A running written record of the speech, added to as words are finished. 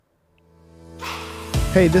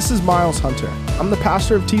Hey, this is Miles Hunter. I'm the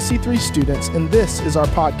pastor of TC3 Students, and this is our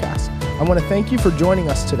podcast. I want to thank you for joining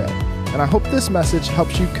us today, and I hope this message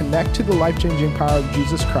helps you connect to the life-changing power of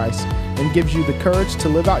Jesus Christ and gives you the courage to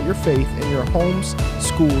live out your faith in your homes,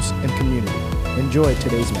 schools, and community. Enjoy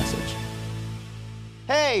today's message.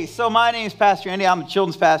 Hey, so my name is Pastor Andy. I'm a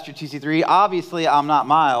children's pastor at TC3. Obviously, I'm not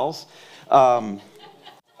Miles. As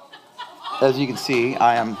you can see,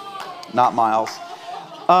 I am not Miles.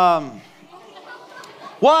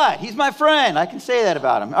 What? He's my friend. I can say that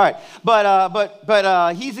about him. All right.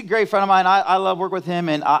 But he's a great friend of mine. I love working with him,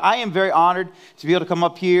 and I am very honored to be able to come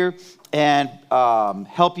up here and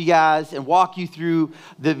help you guys and walk you through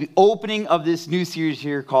the opening of this new series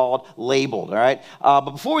here called Labeled, all right?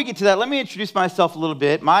 But before we get to that, let me introduce myself a little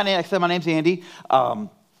bit. My name's Andy.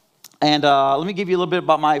 And let me give you a little bit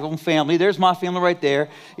about my own family. There's my family right there.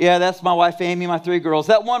 Yeah, that's my wife, Amy, my 3 girls.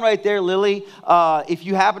 That one right there, Lily, if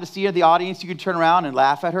you happen to see her in the audience, you can turn around and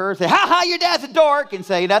laugh at her. Say, ha, your dad's a dork, and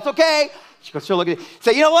say, that's okay. She'll look at you.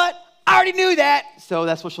 Say, you know what? I already knew that. So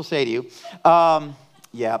that's what she'll say to you.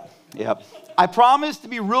 Yep. I promise to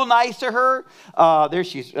be real nice to her. There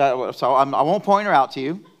she is. So I won't point her out to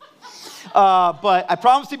you. But I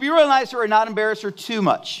promise to be real nice to her and not embarrass her too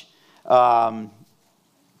much.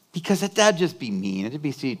 Because that'd just be mean. It'd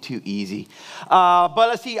be too easy. But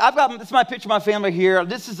let's see. This is my picture of my family here.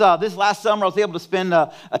 This last summer I was able to spend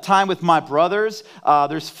a time with my brothers.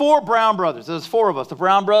 There's 4 Brown brothers. There's 4 of us. The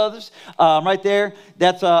Brown brothers, right there.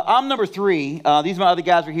 I'm number 3. These are my other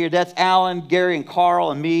guys right here. That's Alan, Gary, and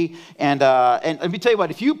Carl, and me. And let me tell you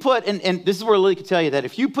what. If you put and this is where Lily can tell you that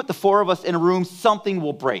if you put the 4 of us in a room, something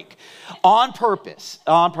will break, on purpose.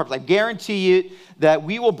 I guarantee you that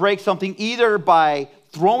we will break something either by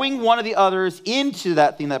throwing one of the others into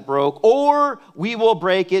that thing that broke, or we will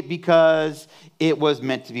break it because it was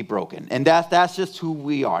meant to be broken. And that's just who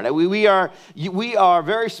we are. We are a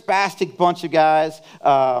very spastic bunch of guys,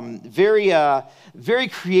 very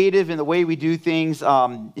creative in the way we do things,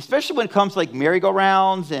 especially when it comes to like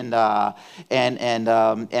merry-go-rounds and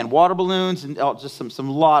water balloons and just some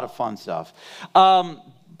lot of fun stuff.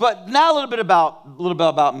 But now a little bit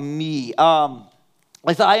about me.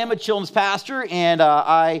 Like I said, I am a children's pastor, and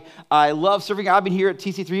I love serving. I've been here at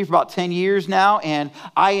TC3 for about 10 years now, and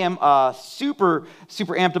I am super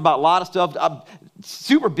amped about a lot of stuff. I'm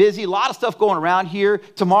super busy, a lot of stuff going around here.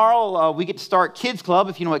 Tomorrow, we get to start Kids Club,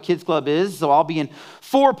 if you know what Kids Club is. So I'll be in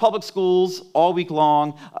 4 public schools all week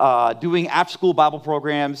long doing after-school Bible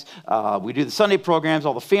programs. We do the Sunday programs,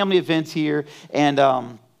 all the family events here. And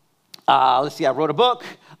let's see, I wrote a book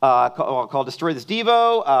called Destroy This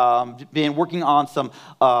Devo. Been working on some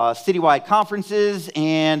citywide conferences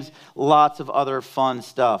and lots of other fun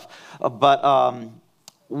stuff. But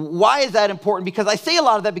why is that important? Because I say a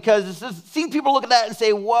lot of that because seeing people look at that and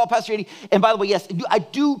say, well, Pastor Andy, and by the way, yes, I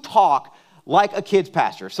do talk like a kids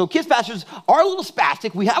pastor. So kids pastors are a little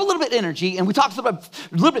spastic. We have a little bit of energy, and we talk a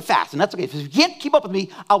little bit fast, and that's okay. If you can't keep up with me,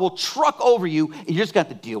 I will truck over you, and you're just going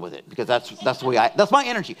to have to deal with it because that's the way that's my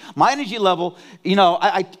energy. My energy level, you know,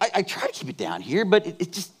 I try to keep it down here, but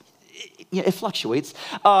it fluctuates.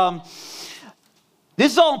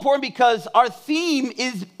 This is all important because our theme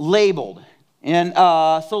is labeled. And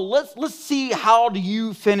so let's see, how do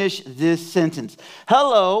you finish this sentence?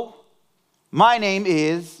 Hello, my name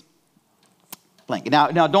is blank.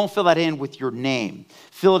 Now don't fill that in with your name.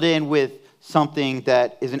 Fill it in with something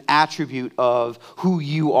that is an attribute of who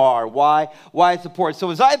you are, why it's important. So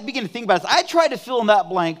as I begin to think about this, I tried to fill in that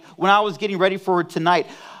blank when I was getting ready for tonight.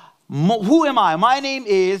 Who am I? My name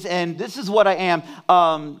is, and this is what I am.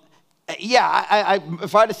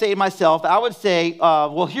 If I had to say it myself, I would say,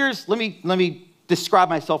 well, let me describe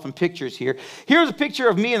myself in pictures here. Here's a picture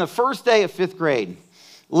of me in the first day of 5th grade.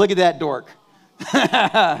 Look at that dork.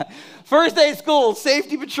 First day of school,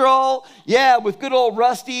 safety patrol, yeah, with good old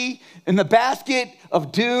Rusty in the basket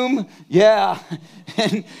of doom, yeah,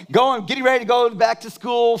 and getting ready to go back to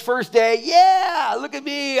school, first day, yeah, look at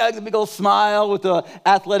me, I got a big old smile with the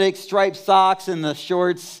athletic striped socks and the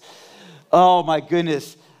shorts. Oh my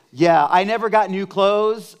goodness. Yeah, I never got new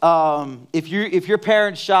clothes. If your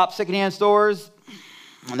parents shop secondhand stores,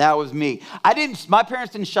 and that was me. My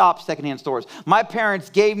parents didn't shop secondhand stores. My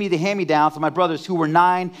parents gave me the hand-me-downs to my brothers who were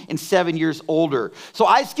 9 and 7 years older. So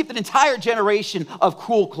I skipped an entire generation of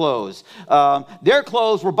cool clothes. Their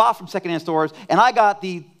clothes were bought from secondhand stores, and I got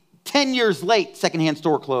the 10 years late secondhand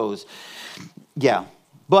store clothes. Yeah,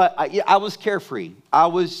 but I was carefree. I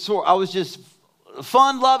was just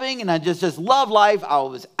fun-loving, and I just loved life. I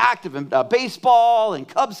was active in baseball and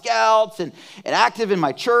Cub Scouts and active in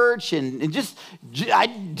my church, and just I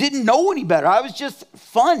didn't know any better. I was just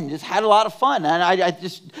fun, just had a lot of fun, and I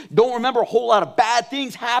just don't remember a whole lot of bad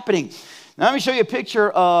things happening. Now, let me show you a picture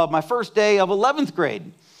of my first day of 11th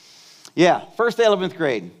grade. Yeah, first day of 11th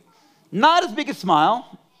grade. Not as big a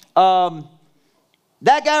smile.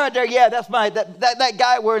 That guy right there, yeah, that's that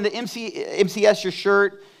guy wearing the MCS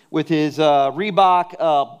shirt with his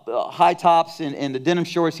Reebok high tops and the denim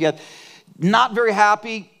shorts. Yeah, not very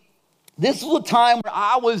happy. This was a time where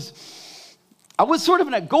I was sort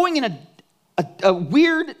of going in a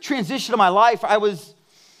weird transition of my life. I was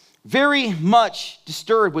very much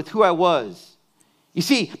disturbed with who I was. You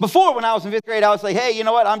see, before when I was in 5th grade, I was like, hey, you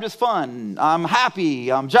know what? I'm just fun. I'm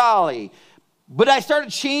happy. I'm jolly. But I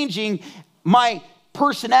started changing my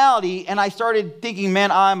personality, and I started thinking,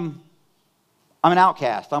 man, I'm an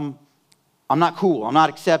outcast. I'm not cool. I'm not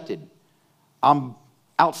accepted. I'm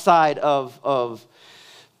outside of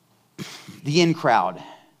the in crowd.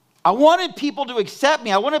 I wanted people to accept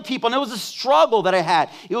me. I wanted people, and it was a struggle that I had.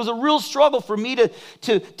 It was a real struggle for me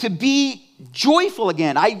to be joyful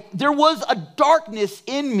again. There was a darkness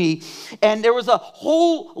in me, and there was a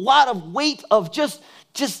whole lot of weight of just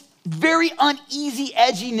very uneasy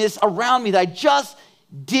edginess around me that I just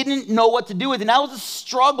didn't know what to do with. And that was a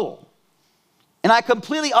struggle. And I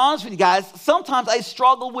completely honest with you guys, sometimes I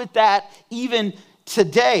struggle with that even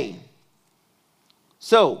today.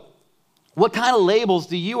 So, what kind of labels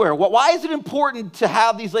do you wear? Why is it important to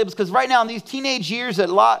have these labels? Because right now in these teenage years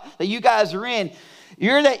that you guys are in,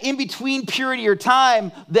 you're in that in-between period of your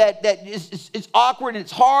time that is awkward and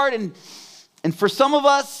it's hard. And for some of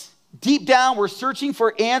us, deep down, we're searching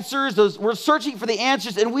for answers. We're searching for the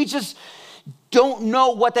answers, and we just don't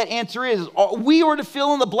know what that answer is. We were to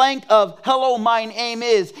fill in the blank of, hello, my name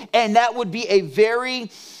is, and that would be a very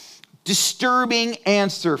disturbing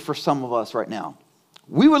answer for some of us right now.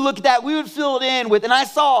 We would look at that, we would fill it in with, and I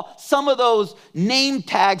saw some of those name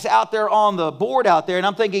tags out there on the board out there, and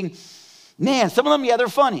I'm thinking, man, some of them, yeah, they're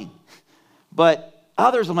funny. But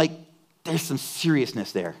others, I'm like, there's some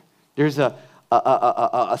seriousness there. There's a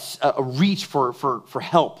reach for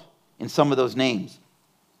help in some of those names.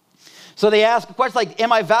 So they ask a question like,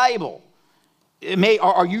 am I valuable?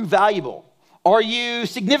 Are you valuable? Are you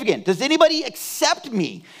significant? Does anybody accept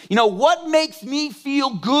me? You know, what makes me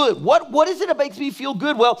feel good? What is it that makes me feel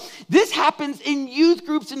good? Well, this happens in youth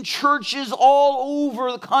groups and churches all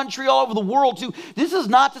over the country, all over the world too. This is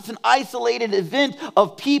not just an isolated event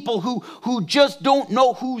of people who just don't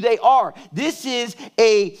know who they are. This is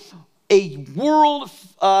a world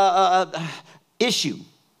issue.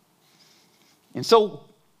 And so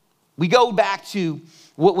we go back to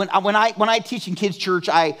when I teach in kids' church,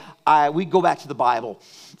 we go back to the Bible.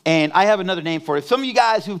 And I have another name for it. If some of you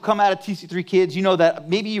guys who've come out of TC3 Kids, you know that.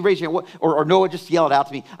 Maybe you raise your hand or know it, just yell it out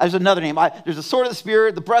to me. There's another name. There's a sword of the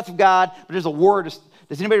Spirit, the breath of God, but there's a word.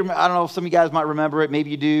 Does anybody, I don't know if some of you guys might remember it.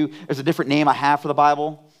 Maybe you do. There's a different name I have for the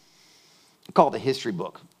Bible. I call it the history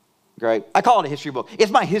book. Right? I call it a history book.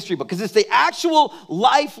 It's my history book because it's the actual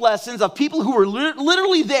life lessons of people who were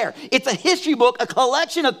literally there. It's a history book, a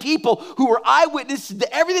collection of people who were eyewitnesses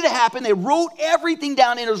to everything that happened. They wrote everything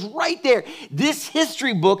down, and it was right there. This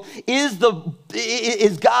history book is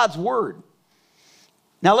God's word.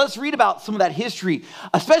 Now let's read about some of that history,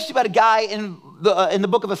 especially about a guy in the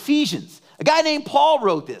book of Ephesians. A guy named Paul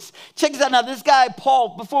wrote this. Check this out. Now, this guy,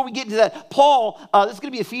 Paul, before we get into that, Paul, this is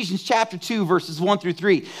going to be Ephesians chapter 2, verses 1 through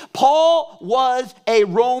 3. Paul was a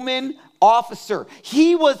Roman officer.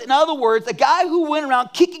 He was, in other words, a guy who went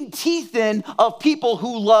around kicking teeth in of people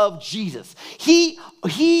who loved Jesus. He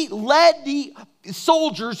led the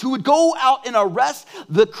soldiers who would go out and arrest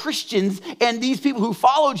the Christians and these people who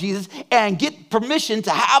follow Jesus and get permission to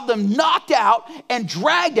have them knocked out and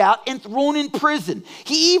dragged out and thrown in prison.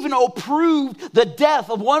 He even approved the death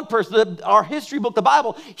of one person. Our history book, the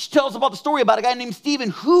Bible, tells about the story about a guy named Stephen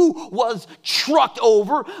who was trucked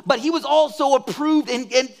over, but he was also approved, and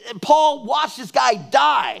Paul watched this guy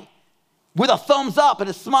die with a thumbs up and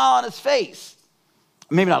a smile on his face.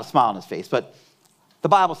 Maybe not a smile on his face, but the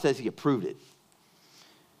Bible says he approved it.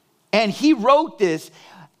 And he wrote this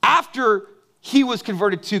after he was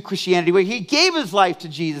converted to Christianity, where he gave his life to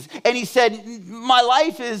Jesus. And he said, my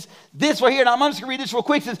life is this right here. And I'm just going to read this real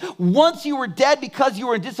quick. It says, once you were dead because you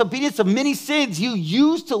were in disobedience of many sins, you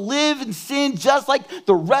used to live in sin just like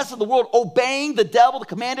the rest of the world, obeying the devil, the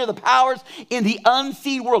commander of the powers in the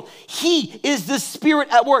unseen world. He is the spirit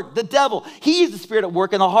at work, the devil. He is the spirit at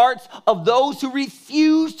work in the hearts of those who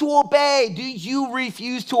refuse to obey. Do you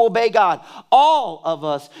refuse to obey God? All of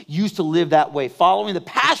us used to live that way, following the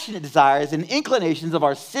passionate desires and inclinations of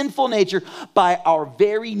our sinful nature. By our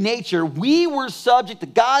very nature, we were subject to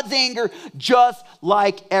God's anger just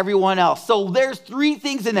like everyone else. So there's three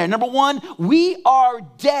things in there. Number one, we are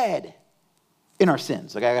dead in our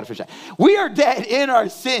sins. Okay, I gotta finish that. We are dead in our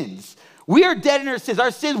sins. We are dead in our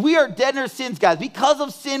sins. We are dead in our sins, guys. Because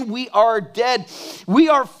of sin, we are dead. We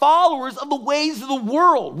are followers of the ways of the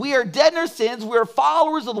world. We are dead in our sins. We are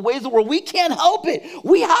followers of the ways of the world. We can't help it.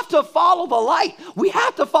 We have to follow the light. We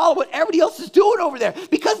have to follow what everybody else is doing over there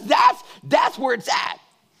because that's where it's at.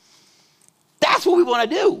 That's what we want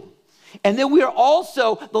to do. And then we are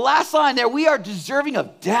also, the last line there, we are deserving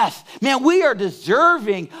of death. Man, we are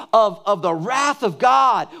deserving of the wrath of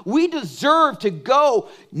God. We deserve to go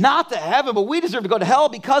not to heaven, but we deserve to go to hell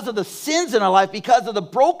because of the sins in our life, because of the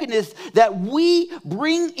brokenness that we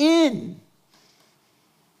bring in.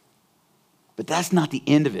 But that's not the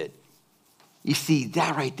end of it. You see,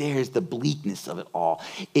 that right there is the bleakness of it all.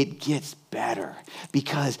 It gets better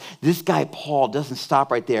because this guy, Paul, doesn't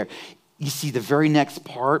stop right there. You see the very next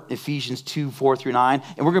part, Ephesians 2, 4 through 9,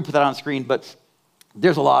 and we're going to put that on the screen, but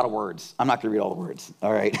there's a lot of words. I'm not going to read all the words,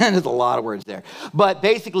 all right? There's a lot of words there. But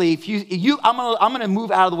basically, I'm going to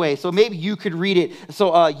move out of the way, so maybe you could read it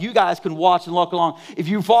so you guys can watch and look along. If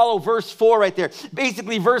you follow verse 4 right there,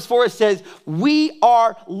 basically verse 4 says, we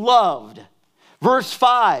are loved. Verse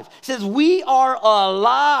 5 says, we are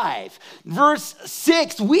alive. Verse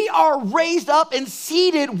 6, we are raised up and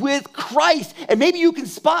seated with Christ. And maybe you can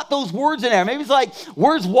spot those words in there. Maybe it's like,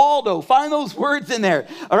 where's Waldo? Find those words in there,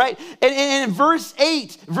 all right? And in verse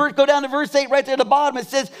 8, go down to verse 8 right there at the bottom. It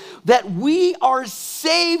says that we are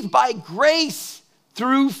saved by grace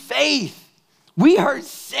through faith. We are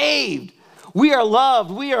saved. We are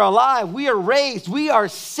loved, we are alive, we are raised, we are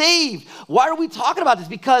saved. Why are we talking about this?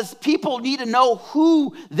 Because people need to know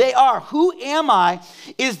who they are. Who am I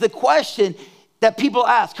is the question that people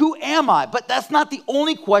ask. Who am I? But that's not the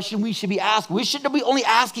only question we should be asking. We shouldn't be only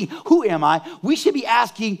asking, who am I? We should be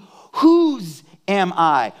asking, whose am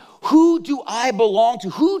I? Who do I belong to?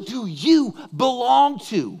 Who do you belong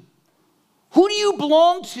to? Who do you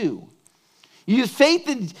belong to? You have faith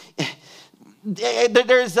in...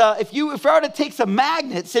 There's if I were to take some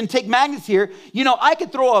magnets and take magnets here, you know, I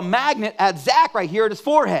could throw a magnet at Zach right here at his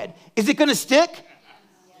forehead. Is it going to stick?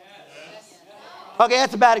 Yes. Okay,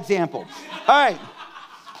 that's a bad example. All right.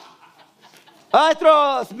 I throw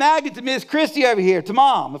a magnet to Miss Christy over here, to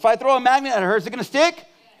Mom. If I throw a magnet at her, is it going to stick?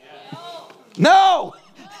 No.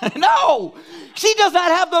 No. She does not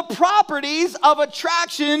have the properties of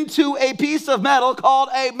attraction to a piece of metal called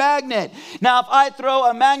a magnet. Now, if I throw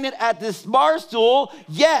a magnet at this bar stool,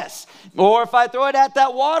 yes. Or if I throw it at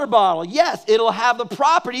that water bottle, yes, it'll have the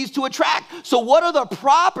properties to attract. So what are the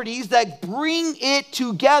properties that bring it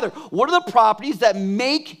together? What are the properties that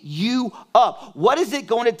make you up? What is it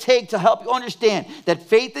going to take to help you understand that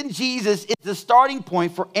faith in Jesus is the starting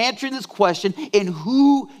point for answering this question in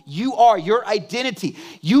who you are, your identity?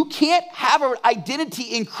 You can't have an identity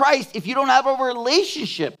in Christ if you don't have a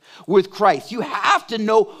relationship with Christ. You have to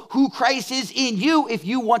know who Christ is in you if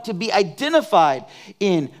you want to be identified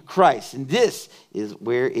in Christ. And this is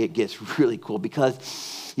where it gets really cool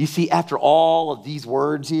because you see, after all of these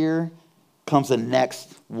words here comes the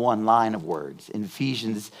next one line of words in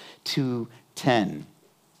Ephesians 2:10.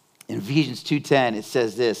 In Ephesians 2:10, it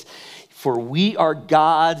says this: for we are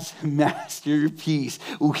God's masterpiece.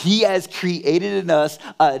 He has created us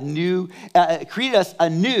anew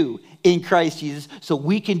in Christ Jesus so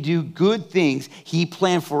we can do good things He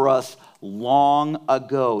planned for us long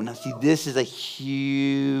ago. Now see, this is a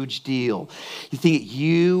huge deal. You think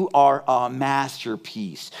you are a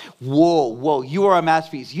masterpiece. Whoa, you are a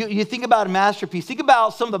masterpiece. You think about a masterpiece. Think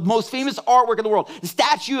about some of the most famous artwork in the world. The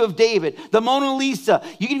Statue of David, the Mona Lisa.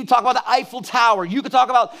 You can even talk about the Eiffel Tower. You could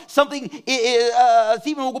talk about something it's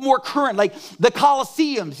even more current, like the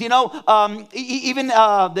Colosseums, you know, even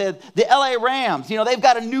the LA Rams. You know, they've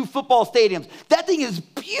got a new football stadium. That thing is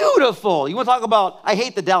beautiful. You want to talk about, I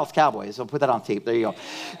hate the Dallas Cowboys. So put that on tape. There you go.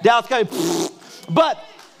 Dallas Cowboys. But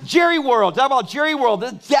Jerry World. Talk about Jerry World.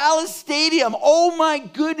 The Dallas Stadium. Oh my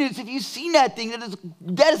goodness. If you've seen that thing,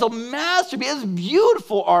 that is a masterpiece. That is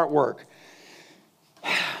beautiful artwork.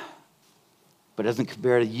 But it doesn't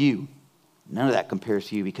compare to you. None of that compares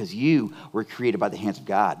to you because you were created by the hands of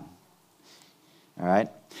God. All right?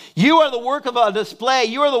 You are the work of a display.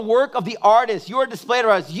 You are the work of the artist. You are displayed to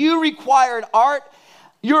us. You required art.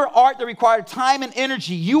 Your art that required time and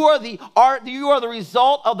energy. You are the art. You are the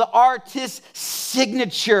result of the artist's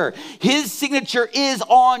signature. His signature is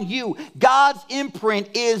on you. God's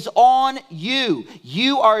imprint is on you.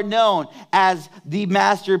 You are known as the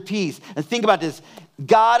masterpiece. And think about this.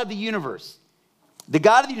 God of the universe The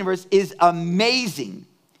God of the universe is amazing,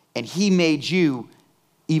 and he made you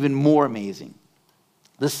even more amazing.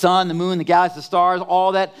 The sun, the moon, the galaxies, the stars,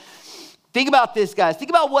 all that. Think about this, guys.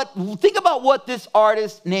 Think about what this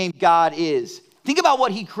artist named God is. Think about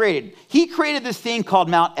what he created. He created this thing called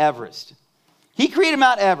Mount Everest. He created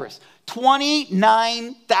Mount Everest,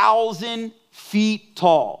 29,000 feet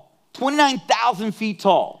tall. 29,000 feet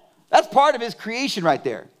tall. That's part of his creation right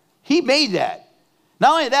there. He made that.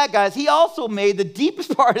 Not only that, guys, he also made the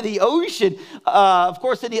deepest part of the ocean. Of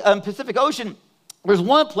course, in the Pacific Ocean, there's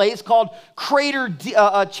one place called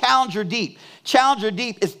Challenger Deep. Challenger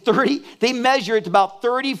Deep is they measure it to about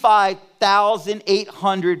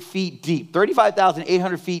 35,800 feet deep.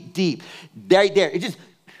 35,800 feet deep. Right there. It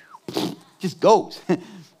just goes.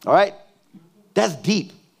 All right? That's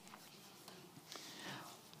deep.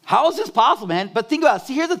 How is this possible, man? But think about it.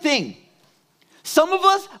 See, here's the thing. Some of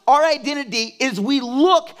us, our identity is we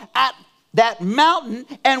look at that mountain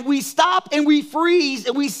and we stop and we freeze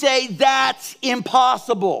and we say, that's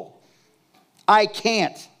impossible. I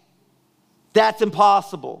can't. That's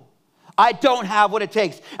impossible. I don't have what it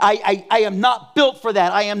takes. I am not built for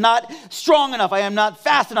that. I am not strong enough. I am not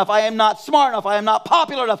fast enough. I am not smart enough. I am not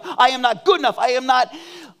popular enough. I am not good enough. I am not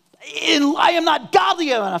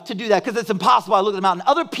godly enough to do that because it's impossible. I look at the mountain.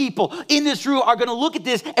 Other people in this room are going to look at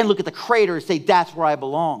this and look at the crater and say, that's where I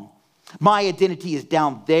belong. My identity is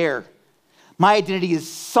down there. My identity is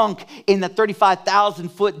sunk in the 35,000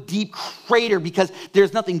 foot deep crater because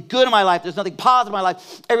there's nothing good in my life. There's nothing positive in my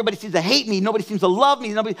life. Everybody seems to hate me. Nobody seems to love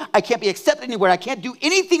me. I can't be accepted anywhere. I can't do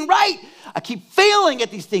anything right. I keep failing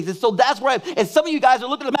at these things. And so that's where and some of you guys are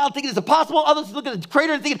looking at the mountain thinking it's impossible. Others look at the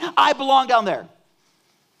crater and thinking, I belong down there.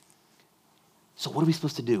 So what are we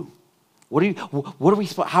supposed to do? How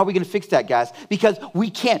are we going to fix that, guys? Because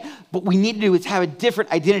we can't. What we need to do is have a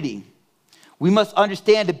different identity. We must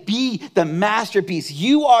understand to be the masterpiece.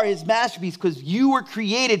 You are his masterpiece because you were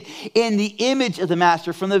created in the image of the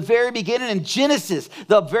master from the very beginning in Genesis,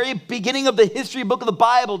 the very beginning of the history book of the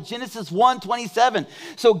Bible, Genesis 1:27.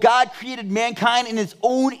 So God created mankind in his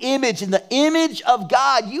own image, in the image of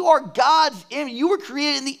God. You are God's image. You were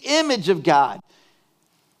created in the image of God.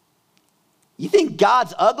 You think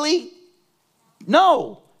God's ugly?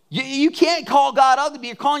 No. You can't call God ugly, but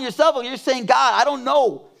you're calling yourself ugly. You're saying, God, I don't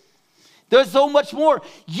know. There's so much more.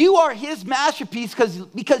 You are his masterpiece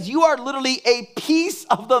because you are literally a piece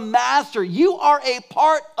of the master. You are a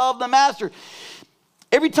part of the master.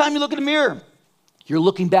 Every time you look in the mirror, you're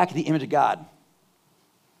looking back at the image of God.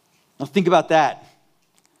 Now think about that.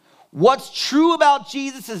 What's true about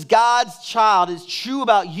Jesus as God's child is true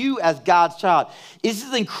about you as God's child. This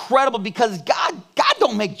is incredible because God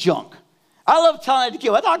don't make junk. I love telling it to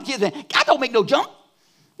kids. I talk to kids and God don't make no junk.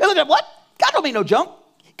 They look at what? God don't make no junk.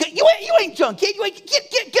 You ain't junk, kid.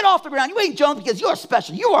 Get off the ground. You ain't junk because you're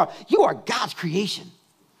special. You are God's creation.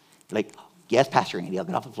 You're like, yes, Pastor Andy, I'll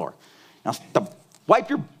get off the floor. Now wipe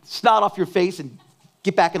your snot off your face and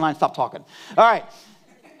get back in line and stop talking. All right.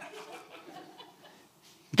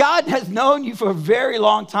 God has known you for a very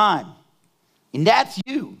long time. And that's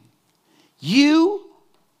you.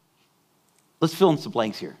 Let's fill in some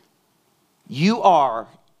blanks here. You are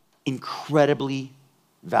incredibly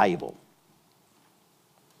valuable.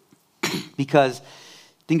 Because,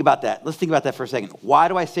 think about that. Let's think about that for a second. Why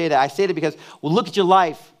do I say that? I say that because, well, look at your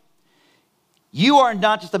life. You are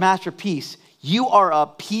not just a masterpiece. You are a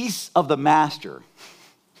piece of the master.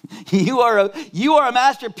 You are a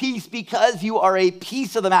masterpiece because you are a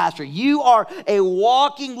piece of the master. You are a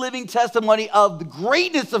walking, living testimony of the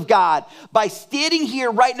greatness of God. By standing here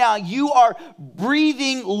right now, you are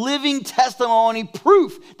breathing, living testimony,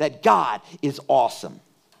 proof that God is awesome.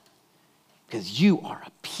 Because you are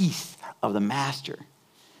a piece of the master.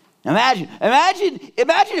 Now imagine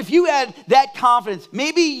if you had that confidence.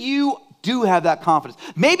 Maybe you do have that confidence.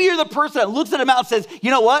 Maybe you're the person that looks at a mountain and says,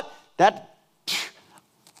 you know what?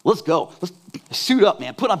 Let's go. Let's suit up,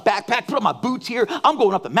 man. Put on backpack, put on my boots here. I'm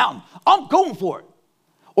going up the mountain. I'm going for it.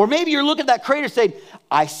 Or maybe you're looking at that crater saying,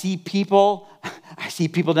 I see people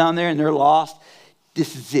down there and they're lost.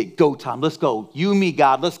 This is it. Go time. Let's go. You and me,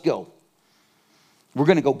 God, let's go. We're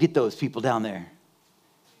going to go get those people down there.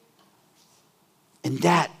 And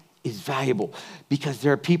that is valuable because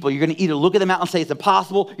there are people, you're going to either look at the mountain and say it's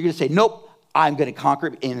impossible. You're going to say, nope, I'm going to conquer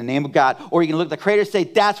it in the name of God. Or you're going to look at the crater and say,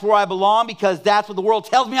 that's where I belong because that's what the world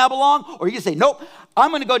tells me I belong. Or you're going to say, nope,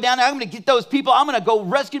 I'm going to go down there. I'm going to get those people. I'm going to go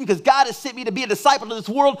rescue them because God has sent me to be a disciple of this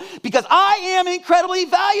world because I am incredibly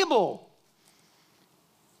valuable.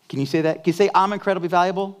 Can you say that? Can you say, I'm incredibly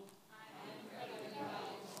valuable?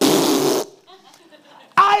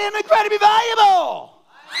 I am incredibly valuable.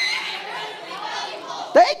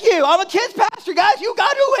 Thank you. I'm a kids pastor, guys. You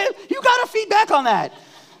got to feedback on that.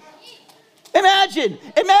 Imagine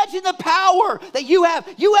the power that you have.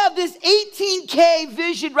 You have this 18K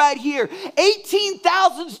vision right here.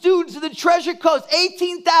 18,000 students in the Treasure Coast,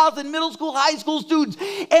 18,000 middle school, high school students.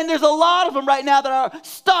 And there's a lot of them right now that are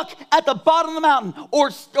stuck at the bottom of the mountain or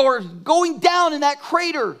going down in that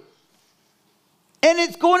crater. And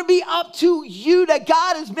it's going to be up to you that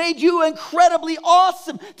God has made you incredibly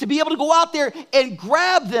awesome to be able to go out there and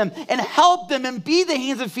grab them and help them and be the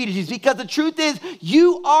hands and feet of Jesus. Because the truth is,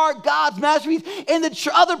 you are God's masterpiece. And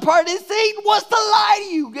the other part is Satan wants to lie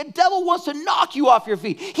to you. The devil wants to knock you off your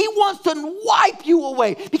feet. He wants to wipe you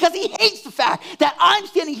away because he hates the fact that I'm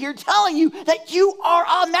standing here telling you that you are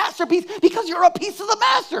a masterpiece because you're a piece of the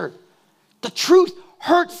master. The truth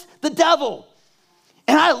hurts the devil.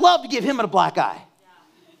 And I love to give him a black eye.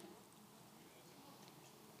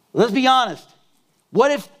 Let's be honest.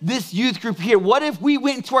 What if this youth group here, what if we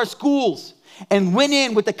went into our schools and went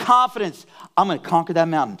in with the confidence, I'm going to conquer that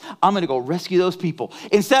mountain. I'm going to go rescue those people.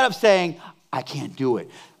 Instead of saying, I can't do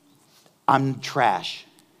it. I'm trash.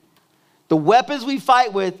 The weapons we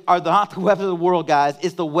fight with are not the weapons of the world, guys.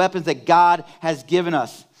 It's the weapons that God has given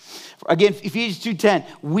us. Again, Ephesians 2:10,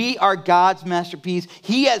 we are God's masterpiece.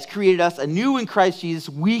 He has created us anew in Christ Jesus.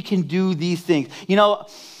 We can do these things. You know,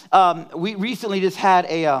 we recently just had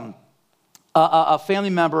a family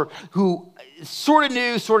member who sort of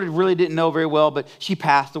knew, sort of really didn't know very well, but she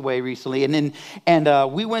passed away recently. And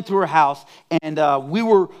we went through her house, and we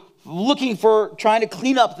were trying to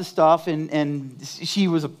clean up the stuff. And she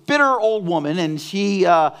was a bitter old woman, and she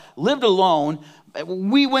lived alone.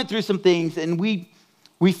 We went through some things, and we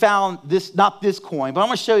found this, not this coin, but I'm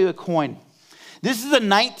going to show you a coin. This is a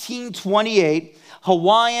 1928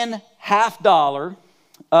 Hawaiian $50.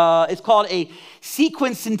 It's called a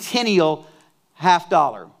sequencentennial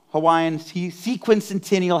 $50. Hawaiian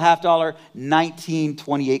sequencentennial $50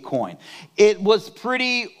 1928 coin. It was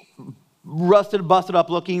pretty rusted, busted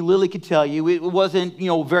up looking. Lily could tell you it wasn't,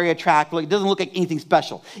 very attractive. It doesn't look like anything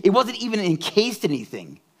special. It wasn't even encased in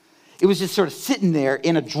anything. It was just sort of sitting there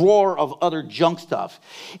in a drawer of other junk stuff.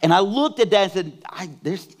 And I looked at that and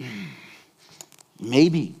said,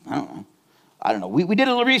 maybe, I don't know. We did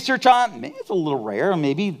a little research on it. Maybe it's a little rare.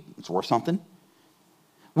 Maybe it's worth something.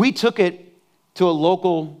 We took it to a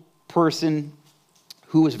local person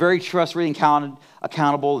who was very trustworthy and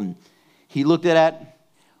accountable, and he looked at it.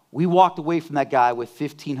 We walked away from that guy with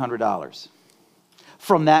 $1,500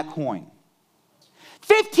 from that coin.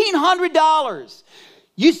 $1,500.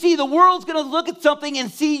 You see, the world's going to look at something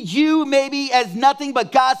and see you maybe as nothing,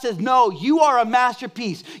 but God says, no, you are a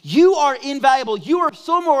masterpiece. You are invaluable. You are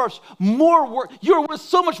so much more worth. You are worth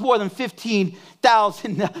so much more than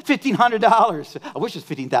 $1,500. I wish it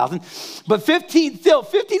was $15,000, but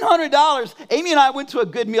 $1,500. Amy and I went to a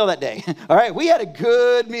good meal that day. All right, we had a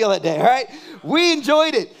good meal that day. All right, we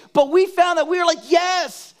enjoyed it, but we found that we were like,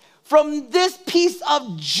 yes. From this piece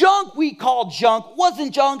of junk we call junk,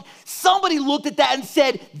 wasn't junk, somebody looked at that and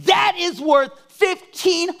said, that is worth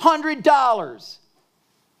 $1,500.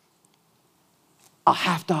 A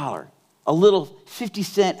 $50, a little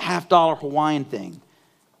 50-cent $50 Hawaiian thing.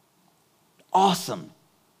 Awesome.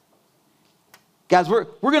 Guys, we're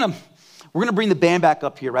gonna bring the band back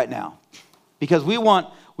up here right now because we want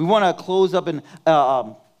to close up in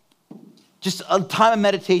just a time of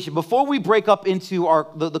meditation. Before we break up into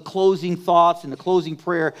the closing thoughts and the closing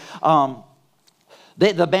prayer,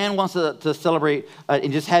 the band wants to celebrate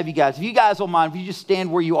and just have you guys. If you guys don't mind, if you just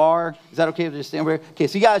stand where you are. Is that okay? Just stand where? Okay,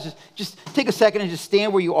 so you guys just take a second and just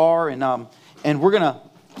stand where you are, and we're gonna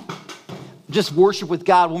just worship with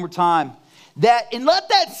God one more time. And let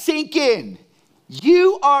that sink in.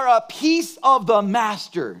 You are a piece of the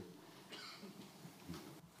master.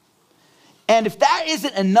 And if that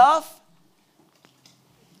isn't enough,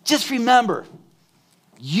 just remember,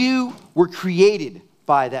 you were created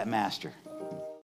by that master.